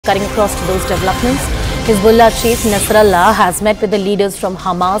Cutting across to those developments, Hezbollah chief Nasrallah has met with the leaders from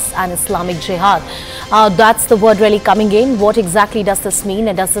Hamas and Islamic Jihad. That's the word really coming in. What exactly does this mean?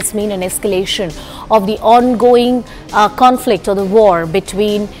 And does this mean an escalation of the ongoing conflict or the war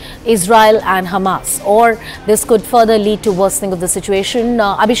between Israel and Hamas? Or this could further lead to worsening of the situation?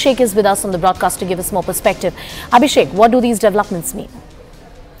 Abhishek is with us on the broadcast to give us more perspective. Abhishek, what do these developments mean?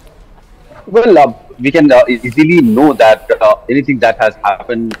 Well, we can easily know that anything that has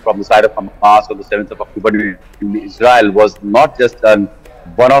happened from the side of Hamas on the 7th of October in Israel was not just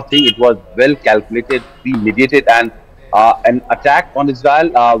one-off thing. It was well calculated, premeditated, and an attack on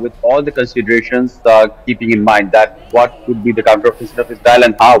Israel with all the considerations, keeping in mind that what could be the counteroffensive of Israel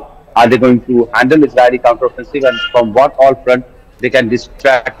and how are they going to handle Israeli counteroffensive, and from what all front they can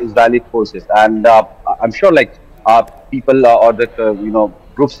distract Israeli forces. And I'm sure, like people or the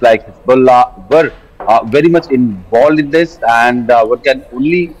groups like Hezbollah were very much involved in this, and one can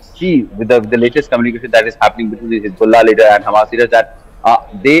only see with the latest communication that is happening between the Hezbollah leader and Hamas leader that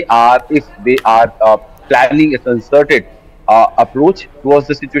if they are planning a concerted approach towards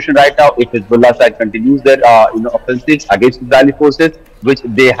the situation right now. If Hezbollah side continues their offensives against Israeli forces, which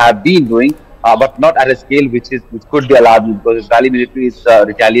they have been doing, but not at a scale which could be alarming, because Israeli military is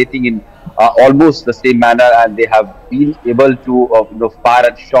retaliating in almost the same manner, and they have been able to fire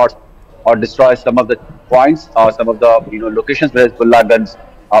at shots or destroy some of the points or some of the locations where Hezbollah guns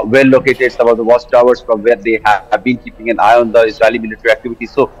well located, some of the watchtowers from where they have been keeping an eye on the Israeli military activity.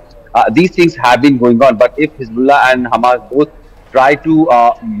 So these things have been going on. But if Hezbollah and Hamas both try to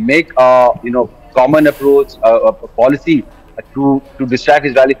make a common approach, a policy to distract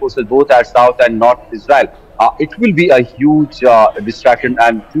Israeli forces both at South and North Israel, it will be a huge distraction,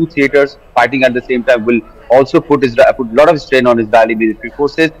 and two theaters fighting at the same time will also put a lot of strain on Israeli military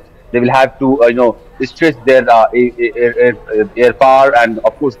forces. They will have to stretch their air power, and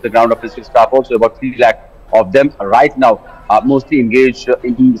of course the ground offensive staff also. About 3 lakh of them right now mostly engaged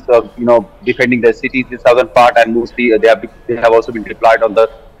in defending their cities in the southern part, and mostly they have also been deployed on the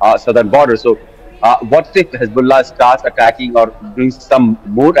southern border. So what if Hezbollah starts attacking or doing some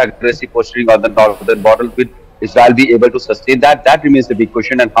more aggressive posturing on the northern border? Will Israel be able to sustain that? That remains the big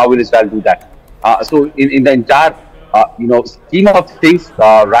question, and how will Israel do that? So in the entire scheme of things,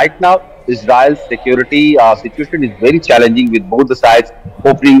 right now Israel's security situation is very challenging, with both the sides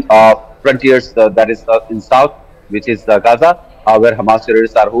opening frontiers, that is in south, which is Gaza, where Hamas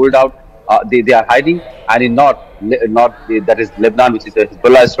terrorists are holed out. They are hiding, and in north, that is Lebanon, which is a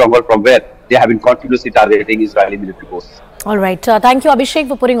Hezbollah stronghold, from where they have been continuously targeting Israeli military forces. All right. Thank you, Abhishek,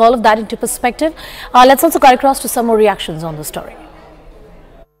 for putting all of that into perspective. Let's also cut across to some more reactions on the story.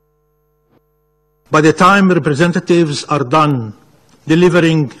 By the time representatives are done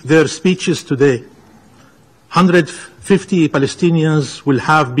delivering their speeches today, 150 Palestinians will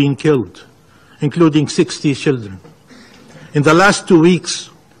have been killed, including 60 children. In the last 2 weeks,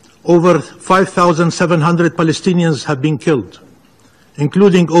 over 5,700 Palestinians have been killed,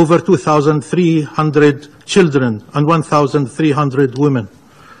 including over 2,300 children and 1,300 women.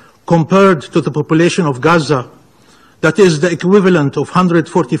 Compared to the population of Gaza, that is the equivalent of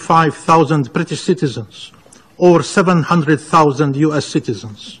 145,000 British citizens or 700,000 US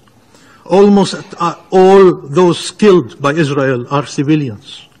citizens. Almost all those killed by Israel are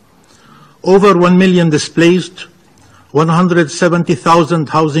civilians. Over 1 million displaced, 170,000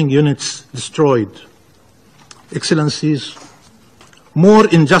 housing units destroyed. Excellencies, more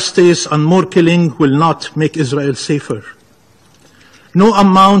injustice and more killing will not make Israel safer. No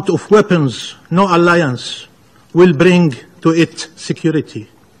amount of weapons, no alliance will bring to it security.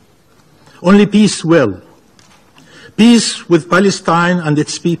 Only peace will. Peace with Palestine and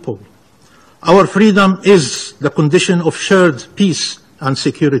its people. Our freedom is the condition of shared peace and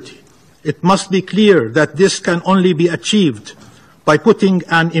security. It must be clear that this can only be achieved by putting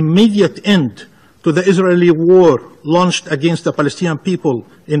an immediate end to the Israeli war launched against the Palestinian people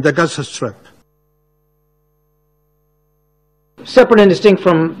in the Gaza Strip. Separate and distinct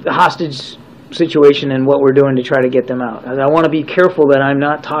from the hostage situation and what we're doing to try to get them out. I want to be careful that I'm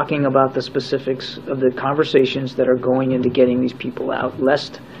not talking about the specifics of the conversations that are going into getting these people out,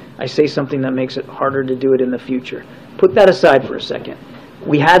 lest I say something that makes it harder to do it in the future. Put that aside for a second.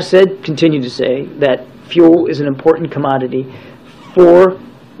 We have said, continue to say, that fuel is an important commodity for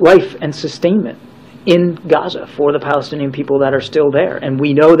life and sustainment in Gaza for the Palestinian people that are still there. And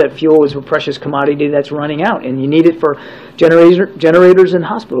we know that fuel is a precious commodity that's running out, and you need it for generators in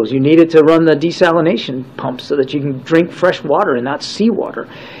hospitals. You need it to run the desalination pumps so that you can drink fresh water and not seawater.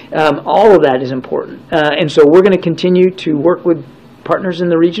 All of that is important. And so we're going to continue to work with partners in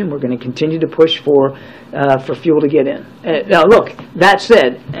the region. We're going to continue to push for fuel to get in. Now, look, that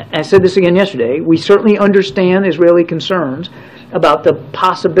said, I said this again yesterday, we certainly understand Israeli concerns about the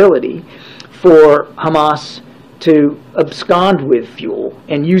possibility for Hamas to abscond with fuel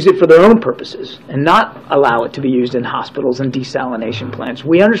and use it for their own purposes and not allow it to be used in hospitals and desalination plants.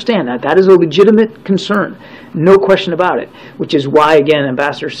 We understand that. That is a legitimate concern, no question about it, which is why, again,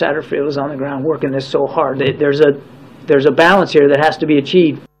 Ambassador Satterfield is on the ground working this so hard. There's a balance here that has to be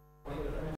achieved.